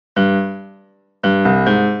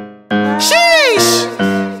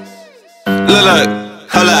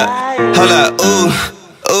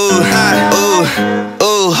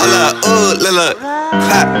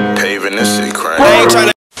Paving this shit crazy. I ain't trying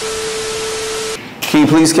to. Can you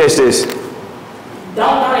please catch this?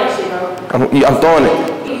 Don't throw that shit, bro. I'm throwing it.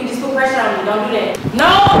 You just put pressure on me. Don't do that. No!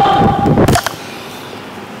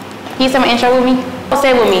 Can you say my intro with me?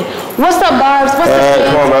 Say it with me. What's up, Barbs? What's up, kids?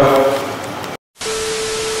 Come on, bro.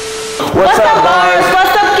 What's up, Barbs?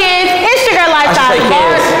 What's up, kids? It's your girl Lifestyle,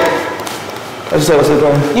 Barbs. I just say what's up,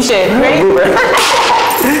 Barbs? You should. Ready?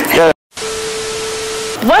 Yeah.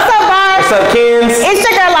 What's up, Barb? What's up, kids? It's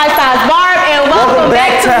your girl Lifestyle, Barb, and welcome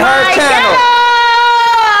back to my channel.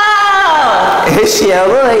 It's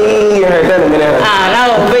Shelly. You heard that in a minute. I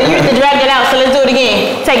know, but you have to drag it out, so let's do it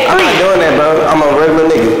again. Take 3. I'm not doing that, bro. I'm a regular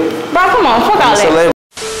nigga. Bro, come on, fuck all that.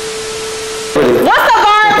 What's up,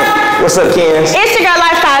 Barb? What's up, kids? It's your girl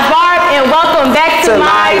Lifestyle, Barb, and welcome back to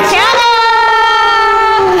my channel.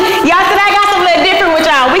 Y'all, today I got something a little different with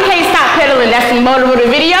y'all. We can't stop pedaling. That's the motive of the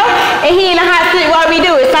video. And he in the hot seat while we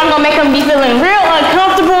do it. So I'm gonna make him be feeling real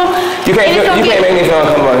uncomfortable. You can't make me feel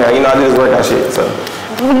uncomfortable here. You know, I do this workout shit, so.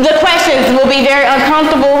 The questions will be very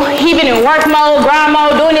uncomfortable. He been in work mode, grind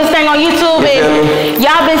mode, doing this thing on YouTube, and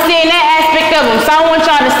y'all been seeing that aspect of him. So I want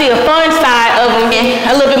y'all to see a fun side of him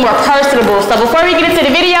and a little bit more personable. So before we get into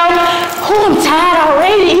the video, I'm tired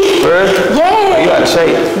already. Really? Yeah. You got to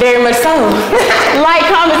shake. Very much so. Like,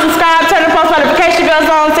 comment, subscribe, turn the post notification bells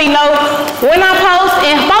on so you know when I post,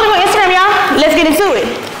 and follow me on Instagram, y'all. Let's get into it.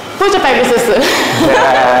 Who's your favorite sister?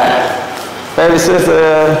 Favorite sister?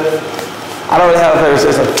 I don't really have a favorite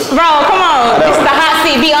sister. Bro, come on. This is the hot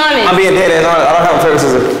seat. Be honest. I'm being dead ass honest. I don't have a favorite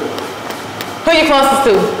sister. Who you closest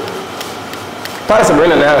to? Probably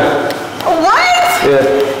Sabrina now. What? Yeah.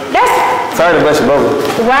 That's... Sorry to bust your bubble.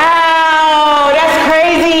 Wow. That's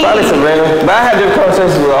crazy. Probably Sabrina. But I had different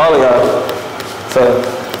conversations with all of y'all. So.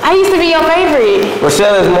 I used to be your favorite.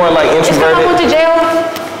 Rochelle is more like introverted. Is I went to jail?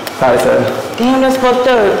 Probably so. Damn, that's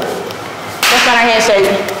fucked up. That's not our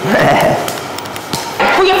handshake.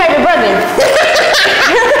 Who your favorite brother?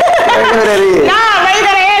 I don't know who that is. Nah, bro, you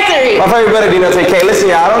gotta answer it. My favorite brother, Dino TK. Listen,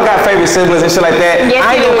 y'all, I don't got favorite siblings and shit like that. Yes,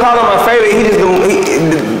 I ain't gonna call him my favorite. He just,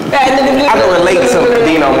 I can relate to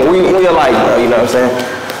Dino. We alike, bro. You know what I'm saying?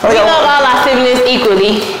 We love all our siblings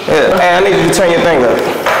equally. Yeah. Hey, I need you to turn your thing up.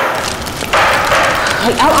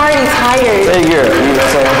 I'm already tired. There you go. You know what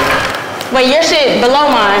I'm saying? Wait, your shit below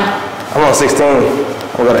mine. I'm on 16.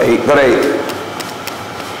 I'm gonna go to 8. Go to 8.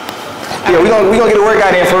 Yeah, we gonna get a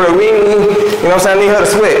workout in for real. You know what I'm saying? I need her to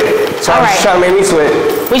sweat. So I'm just trying to make me sweat.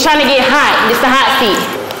 We trying to get hot. It's the hot seat.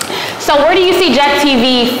 So where do you see Jack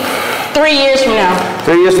TV 3 years from now?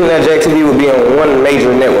 3 years from now, Jack TV will be on one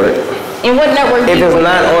major network. And what network? If it's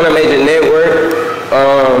not on a major network,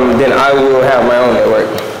 then I will have my own network.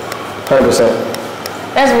 100%.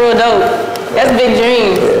 That's real dope. That's big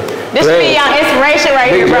dreams. Yeah. This should be y'all inspiration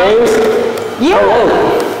right here, bro. Big dreams? Yeah.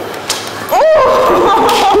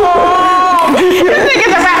 This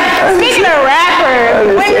nigga's a rapper. Speaking of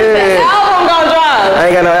rapper, when is the album gonna drop?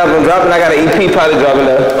 I ain't got no album dropping. I got an EP probably dropping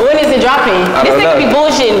though. When is it dropping? This nigga be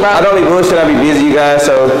bullshitting, bro. I don't be bullshitting. I be busy, you guys.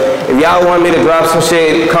 So if y'all want me to drop some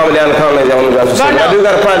shit, comment down in the comments. Y'all want me to drop some shit. I do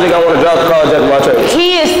got a project I want to drop called Just My Church.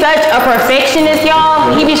 He is such a perfectionist,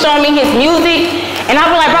 y'all. He be showing me his music, and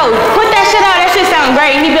I'll be like, bro, put that shit out. That shit sound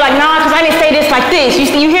great. And he be like, nah, cause I didn't say this like this.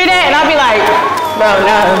 You hear that? And I'll be like, bro,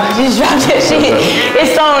 no, just drop that shit.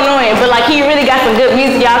 It's so annoying. But like, he really got some good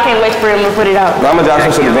music. Y'all can't wait for him to put it out. I'm gonna drop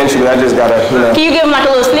some shit eventually. I just gotta, you know. Can you give him like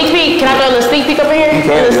a little sneak peek? Can I throw a little sneak peek up in here? You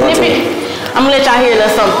can. A little snippet? I'm gonna let y'all hear a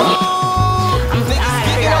little something. I had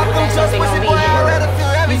to figure out what that something gonna be.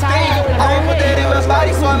 You tired of doing it?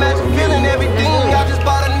 Body, so imagine feeling everything. I just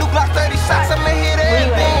bought a new Glock 30 shots. I'ma hit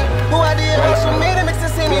everything. Who I did social media mix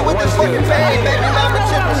and see me with this fucking bag. Baby, mama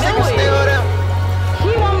tripping, she can still there.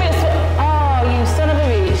 He want me to oh, you son of a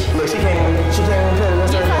bitch. Look, she can't even put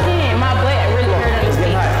it. Yes, I can. My butt really hurt on the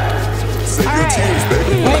seat. Alright.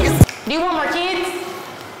 Do you want more kids?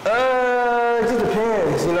 It just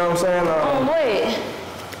depends. You know what I'm saying? On what?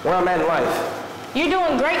 Where I'm at in life. You're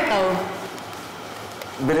doing great though.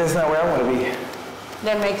 But it's not where I want to be.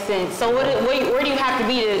 That makes sense. So where do you have to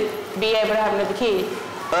be able to have another kid?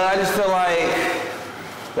 I just feel like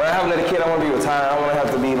when I have another kid, I want to be retired. I want to have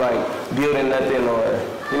to be like building nothing or,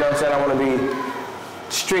 you know what I'm saying? I want to be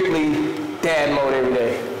strictly dad mode every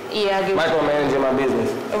day. Yeah, I get micromanaging my business.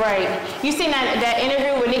 Right. You seen that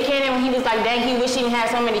interview with Nick Cannon when he was like, dang, he wish he didn't have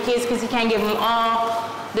so many kids because he can't give them all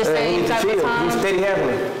the same type of time. He's steady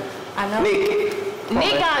happening. I know.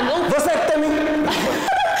 Nick got lupus. What's that, Timmy?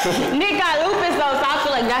 Nick got lupus though, so I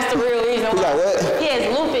feel like that's the real reason. He got what? He has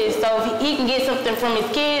lupus, so if he can get something from his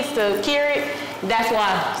kids to cure it, that's why.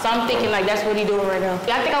 So I'm thinking like that's what he's doing right now.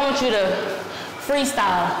 I think I want you to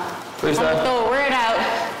freestyle. Freestyle? I'm gonna throw a word out,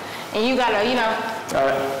 and you gotta, you know,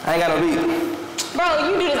 Alright, I ain't got no beat. Bro,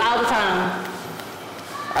 you do this all the time.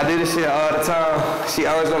 I do this shit all the time. She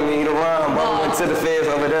always want me to run, but I went to the feds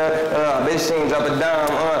over there. I bet she ain't drop a dime.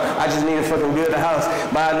 I just need to fucking build a house.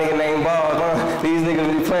 Buy a nigga named Bob. These niggas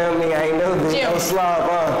be playing with me. I ain't never been no slob.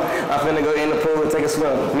 I finna go in the pool and take a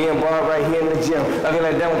swim. Me and Bob right here in the gym. I be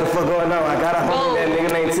like, damn, what the fuck going on? I got a homie that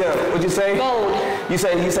nigga named Tim. What you say? Gold. You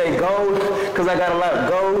say gold? Cause I got a lot of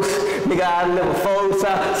golds. Nigga, I never fold.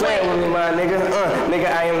 Stop playing with me, my nigga. Nigga,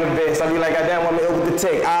 I am the best. I be like, I damn want me over the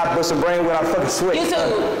tech. I bust a brain without fucking sweat.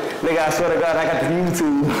 YouTube. Nigga, I swear to God, I got the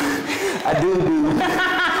YouTube. I do.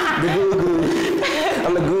 The guru.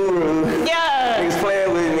 I'm the guru. Yeah. Niggas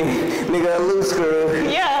playing with me. Nigga, a loose screw.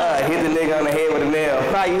 Yeah. Hit the nigga on the head with a nail.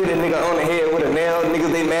 Probably hit the nigga on the head with a nail.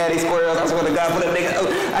 Niggas, they mad, they squirrels. I swear to God, put a nigga.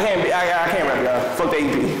 I can't rap, y'all. Fuck the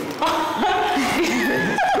EP.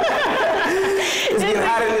 It's getting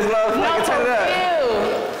hot in this motherfucker. Turn it up.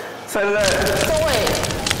 Turn it up. So what?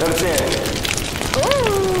 Go to 10.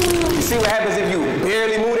 Ooh. You see what happens if you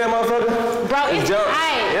barely move that motherfucker? Bro, it's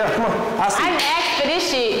hot. Yeah, come on. I see. I asked for this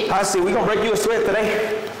shit. I see. We gonna break you a sweat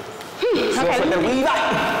today. Okay. That we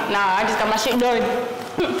like. Nah, I just got my shit done.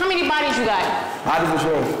 How many bodies you got? Bodies for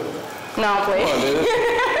sure. No, I'm playing. Come on, dude.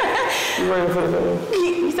 You ready for the film?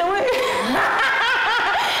 You said what?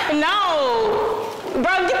 No.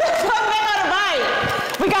 Bro, get the fuck back on the bike.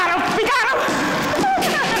 We got him.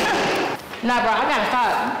 Nah, bro, I gotta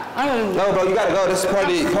stop. No, bro, you gotta go. This is part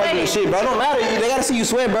of the shit, bro. It don't matter. They gotta see you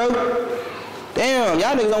sweat, bro. Damn,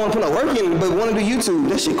 y'all niggas don't wanna put no work in, but wanna do YouTube.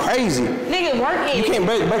 That shit crazy. Nigga, working. You can't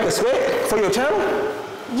break a sweat for your channel?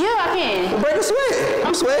 Yeah, I can. Well, break a sweat.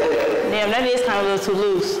 I'm sweating. Damn, that is kind of a little too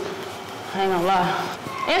loose. I ain't gonna lie.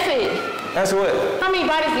 F That's what? How many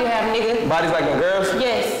bodies do you have, nigga? Bodies like them girls?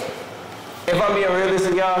 Yes. If I'm being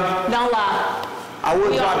realistic, y'all, Don't lie. I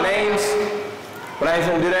would drop names, but I ain't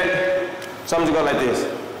finna do that. So I'm just go like this.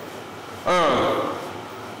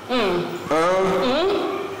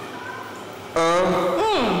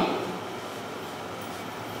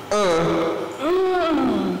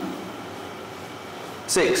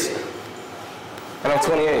 Six. And I'm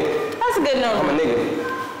 28. That's a good number. I'm a nigga.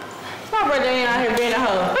 My brother ain't out here being a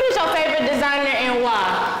hoe. What is your favorite designer and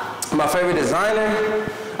why? My favorite designer,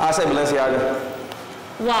 I'll say Balenciaga.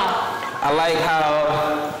 Why? I like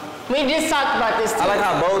how We just talked about this too. I like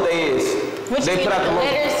how bold they is. Which They put out the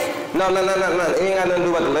letters? No. It ain't got nothing to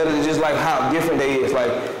do with the letters. It's just like how different they is.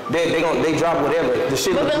 Like they drop whatever. The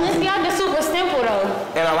shit. But look goofy. Balenciaga's super simple though.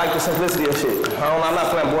 And I like the simplicity of shit. I'm not a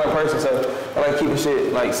flamboyant person, so I like keeping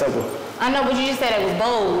shit like simple. I know, but you just said it was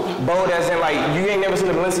bold. Bold as in like you ain't never seen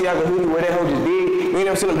a Balenciaga hoodie where that hoe just big. You ain't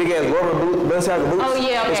never seen a big ass rubber boot, Balenciaga boots. Oh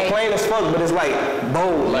yeah, okay. It's plain as fuck, but it's like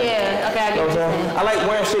bold. Like, Yeah, okay, I get you know what I'm saying? I like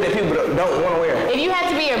wearing shit that people don't want to wear. If you had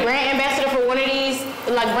to be a brand ambassador for one of these,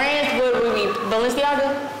 like brands, what would it be?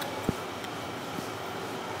 Balenciaga?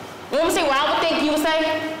 You want me to say what I would think you would say?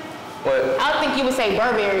 What? I would think you would say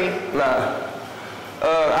Burberry. Nah.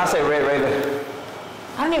 I say Red Raven.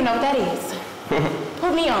 I don't even know what that is.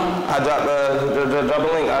 Put me on. I drop drop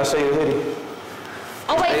a link. I'll show you the hoodie.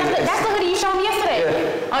 Oh wait, that's the hoodie you showed me yesterday.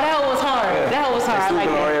 Yeah. Oh, that one was hard. Yeah. That one was hard. I like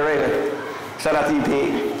that. Red Raven. Shout out to you,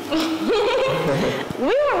 Pete.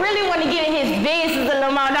 We would really want to get in his business a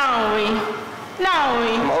little more, don't we? Don't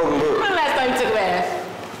we? I'm open book. When the last time you took a bath?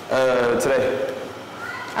 Today.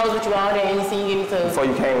 I was with you all day and you see you get into. Before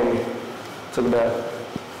you came with me. Took a bath.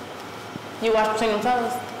 You wash between them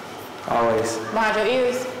toes? Always. Behind your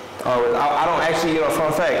ears? Always. I don't actually,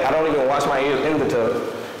 fun fact, I don't even wash my ears in the tub.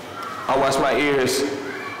 I wash my ears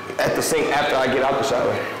at the sink after I get out the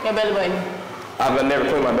shower. Your belly button? I've never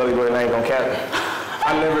cleaned my belly button, I ain't gonna cap.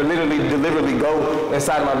 I never deliberately go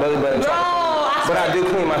inside my belly button. But I do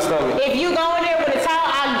clean my stomach. If you go in there with a towel,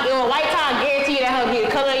 a white towel, I guarantee you that help you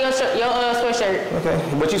the color of your sweatshirt. Okay,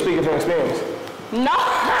 but you speaking from experience. No.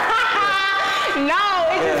 No,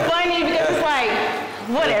 it's just funny because it's like,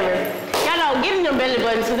 whatever. Y'all know, give them your belly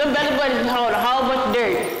buttons, because them belly buttons hold a whole bunch of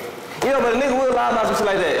dirt. Yeah, but a nigga will lie about some shit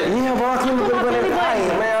like that. Yeah, bro, I clean my belly button.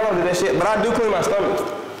 I don't do that shit, but I do clean my stomach.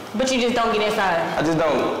 But you just don't get inside. I just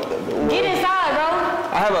don't. Get inside, bro.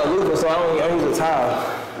 I have a loofah, so I don't use a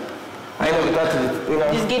towel. I ain't never thought to,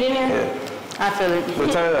 Just get in there? Yeah. I feel it.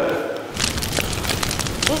 But turn it up.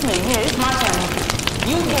 This nigga here, this is my channel.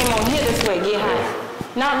 You came on here this way, get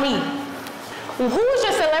hot. Not me. Who was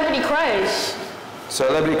your celebrity crush?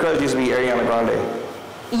 Celebrity crush used to be Ariana Grande.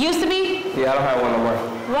 Used to be? Yeah, I don't have one no more.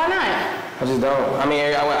 Why not? I just don't. I mean,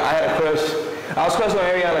 I had a crush. I was crushing on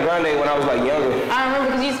Ariana Grande when I was like younger. I remember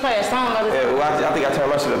because you used to play a song other Yeah, well, I think I turned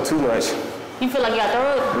my shit up too much. You feel like you got throw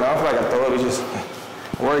up? No, I feel like I throw up. It's just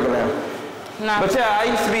working now. Nah. But yeah, I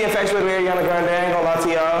used to be infatuated with Ariana Grande. I ain't gonna lie to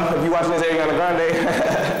y'all. If you watching this Ariana Grande.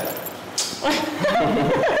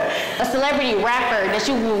 A celebrity rapper that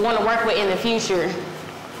you would want to work with in the future.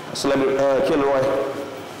 Celebrity, Kid Leroy.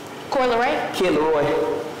 Coy Leray? Kid Leroy.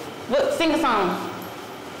 What? Sing a song.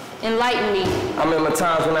 Enlighten me. I remember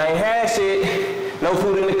times when I ain't had shit. No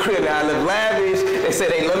food in the crib, now I live lavish. They say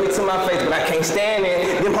they love me to my face, but I can't stand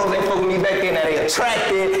it. Them hoes ain't fucking me back there, now they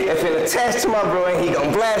attracted. If it attached to my bro and he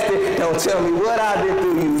gon' blast it, don't tell me what I did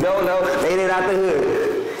through you. Don't know, made it out the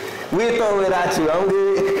hood. We'll throw it at you, I'm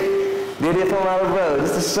good. Did it for my bro,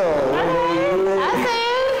 just a song. I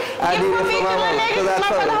said, I give did him a it for feature, my little mama, nigga, cause I my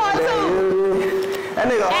told brother hard too. That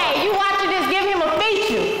nigga. Hey, you watching this, give him a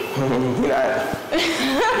feature. You know,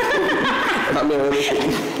 I'm being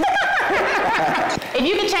realistic. If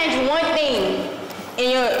you could change one thing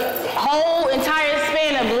in your whole entire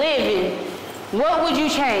span of living, what would you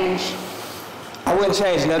change? I wouldn't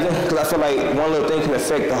change nothing because I feel like one little thing can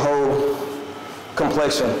affect the whole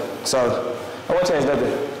complexion. So I wouldn't change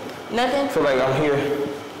nothing. Nothing? I feel like I'm here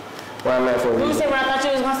where I'm at for a Let me reason. say what I thought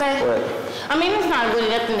you was gonna say. What? I mean, it's not really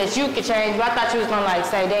nothing that you could change, but I thought you was gonna like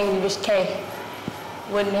say, dang, you wish K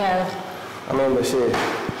wouldn't have. I mean, but shit,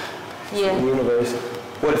 Yeah. the universe.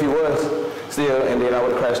 What if he was still, and then I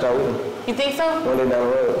would have crashed out with him You think so? one day down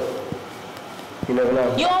the road? You never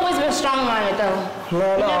know. You always been strong-minded though.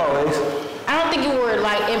 No, not always. I don't think you were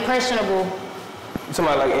like impressionable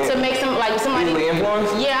Somebody like to make some like somebody. easily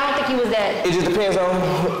influenced? Yeah, I don't think he was that. It just depends on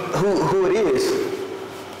who it is.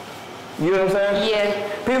 You know what I'm saying? Yeah.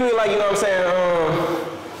 People be like, you know what I'm saying,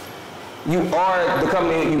 you are the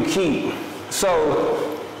company that you keep.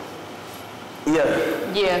 So, yeah.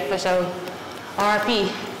 Yeah, for sure.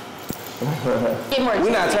 RP. Get more.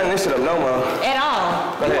 We're not turning this shit up no more. At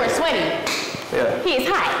all. Go You ahead. were sweaty. Yeah. He is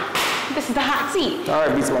hot. This is the hot seat. All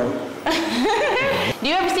right, beats mine. Do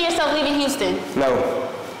you ever see yourself leaving Houston? No,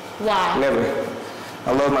 Why? never.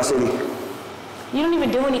 I love my city. You don't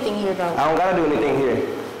even do anything here though. I don't gotta do anything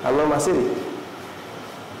here. I love my city.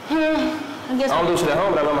 I guess I don't do shit at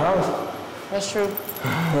home, but I love my house. that's true.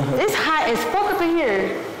 It's hot as fuck up in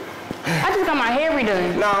here. I just got my hair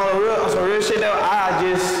redone. No, on some real shit though,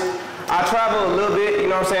 I travel a little bit, you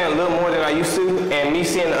know what I'm saying, a little more than I used to, and me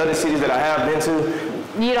seeing the other cities that I have been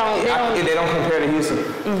to, You don't. they don't compare to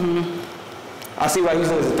Houston. I see why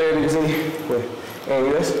Houston is the third biggest city in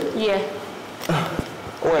the US. Yeah.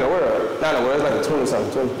 Or in the world. Not in the world, it's like the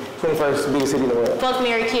 20-something, 21st biggest city in the world. Fuck,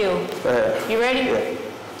 Mary, kill. Go ahead. You ready? Yeah.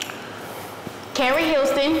 Carrie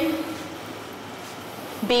Hilson,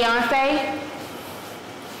 Beyonce,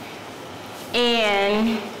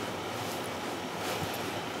 and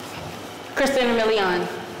Christina Milian.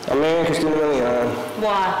 I mean, Christina Milian.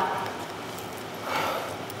 Why?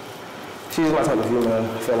 She's my type of female,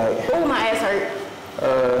 I feel like. Oh, my ass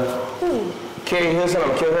hurt. Ooh. Carrie Hilson, I'm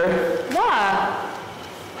gonna kill her. Why?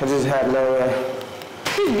 I just have no,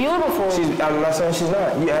 She's beautiful. I'm not saying she's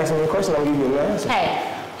not. You ask me a question, I'll give you an answer.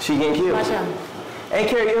 Hey, She getting killed. watch out. Ain't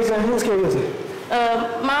Carrie Hilson? Who's Carrie Hilson?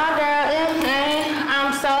 My girl,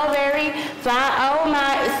 I'm so very fly. Oh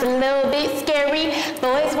my, it's a little bit scary.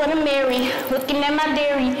 Boys wanna marry, looking at my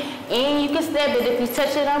dairy, and you can stab it if you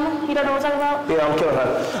touch it. You don't know what I'm talking about? Yeah, I'm killing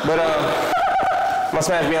her. But my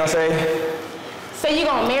smash Beyonce. So you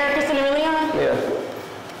gonna marry Christina Milian? Yeah.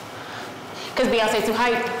 Cause Beyonce too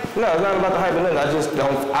hype. No, it's not about the hype and nothing.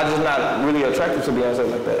 I just not really attracted to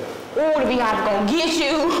Beyonce like that. Ooh, the beehive gonna get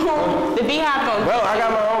you. The beehive gonna. Bro, I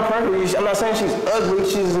got my own preference. I'm not saying she's ugly.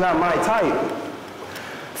 She's not my type.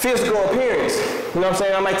 Physical appearance. You know what I'm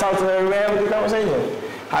saying? I might talk to her every man, have a good conversation.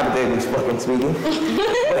 Hypothetically fucking speaking.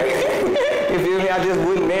 You feel me? I just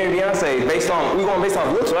wouldn't marry Beyonce we going based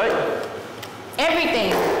on looks, right?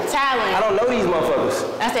 Everything. Talent. I don't know these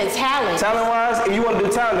motherfuckers. I said talent. Talent-wise, if you want to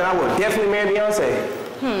do talent, then I would definitely marry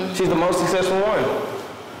Beyonce. She's the most successful one.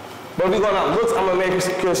 But if we going out looks, I'm gonna marry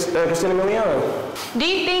Christina Milian. Do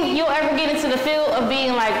you think you'll ever get into the field of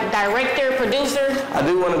being like director, producer? I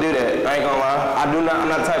do want to do that. I ain't gonna lie. I'm not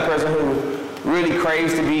the type of person who really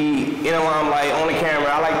craves to be, you know, I'm like on the camera.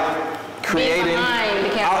 I like creating. Being behind the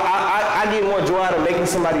camera. I get more joy out of making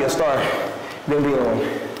somebody a star than being one.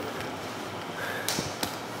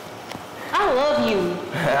 I love you.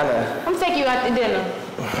 I know. I'm taking you out to dinner.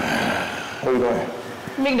 Where you going?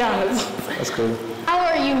 McDonald's. That's cool. How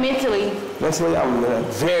are you mentally? Mentally, I'm in a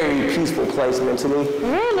very peaceful place mentally.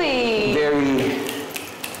 Really? Very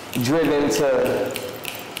driven to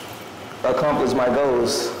accomplish my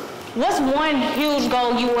goals. What's one huge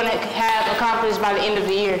goal you want to have accomplished by the end of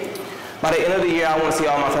the year? By the end of the year, I want to see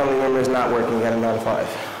all my family members not working at a 9 to 5.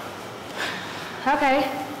 Okay.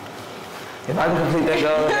 If I can complete that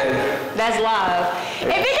goal, then That's live. If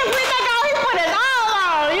he complete that goal, he put us all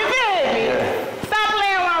on. You feel me? Yeah. Stop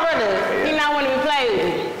playing with my brother. He not want to be played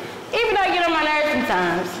with. Even though he get on my nerves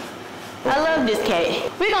sometimes. I love this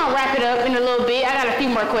cat. We're gonna wrap it up in a little bit. I got a few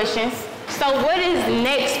more questions. So what is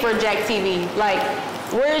next for Jack TV? Like,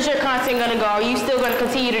 where is your content gonna go? Are you still gonna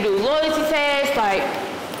continue to do loyalty tests? Like,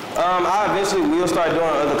 I eventually will start doing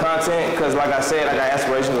other content because, like I said, I got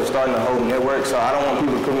aspirations of starting a whole network. So I don't want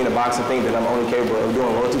people to put me in a box and think that I'm only capable of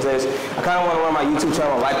doing loyalty tests. I kind of want to run my YouTube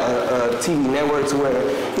channel like a TV network to where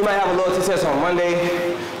you might have a loyalty test on Monday,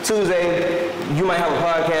 Tuesday, you might have a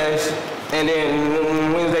podcast, and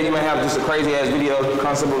then Wednesday you might have just a crazy ass video,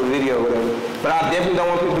 concept of a video or whatever. But I definitely don't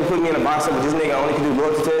want people to put me in a box of this nigga only can do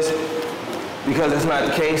loyalty tests because that's not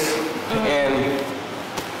the case. And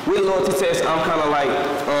with loyalty tests, I'm kind of like,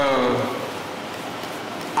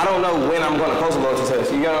 I don't know when I'm going to post a loyalty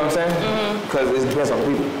test. You know what I'm saying? Because it depends on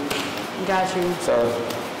people. got you. So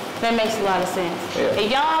That makes a lot of sense. Yeah. If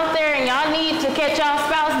y'all out there and y'all need to catch y'all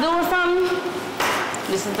spouse doing something,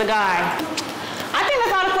 this is the guy. I think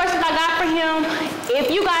that's all the questions I got for him.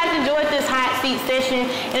 If you guys enjoyed this hot seat session,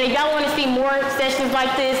 and if y'all want to see more sessions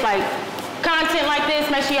like this, like content like this,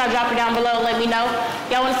 make sure y'all drop it down below and let me know.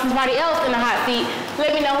 Y'all want to see somebody else in the hot seat,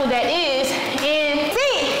 let me know who that is. And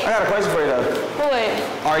see. I got a question for you though. What?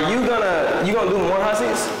 Are you gonna do more hot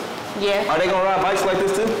seats? Yeah. Are they gonna ride bikes like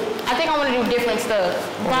this too? I think I want to do different stuff.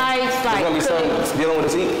 Bikes, like. It's gonna be something dealing with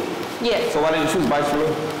the seat? Yeah. So why did you choose bikes for me?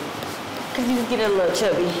 Because you get a little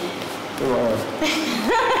chubby.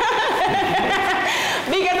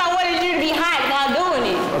 Because I wanted you to be hot while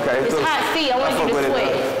doing it. Okay. It's so hot seat. I wanted you to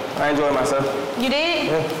sweat. I enjoyed myself. You did?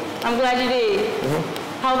 Yeah. I'm glad you did.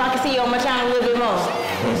 Hope I can see you on my channel a little bit more.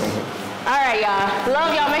 All right, y'all.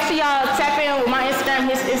 Love y'all. Make sure y'all tap in with my Instagram,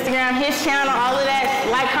 his channel, all of that.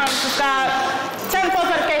 Like, comment, subscribe. Turn the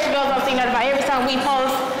post notification bells on so you notified every time we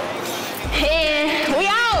post. And we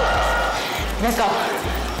out. Let's go.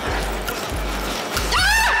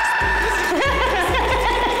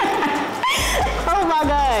 Oh my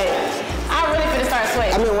God. I really finna start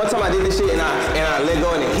sweating. I mean, one time I did this shit and I let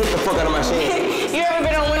go and it hit the fuck out of my shin. You ever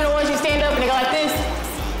been on one of the ones you stand up and they go like this?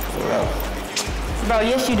 No. Bro,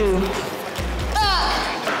 yes you do.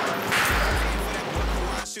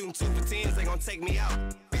 Shooting 2 for 10s, they gon' take me out.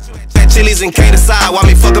 Chili's and K side, while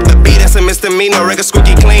me fuck up the beat, that's a misdemeanor. Record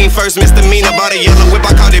squeaky clean, first misdemeanor. Bought a yellow whip,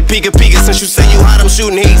 I called it Pika Pika. Since you say you hot, I'm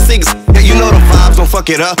shooting heat six. Yeah, you know the vibes, don't fuck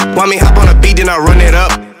it up. Why me hop on a beat, then I run it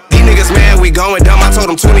up. These niggas mad, we going dumb. I told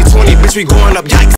them 2020, bitch, we going up, yikes.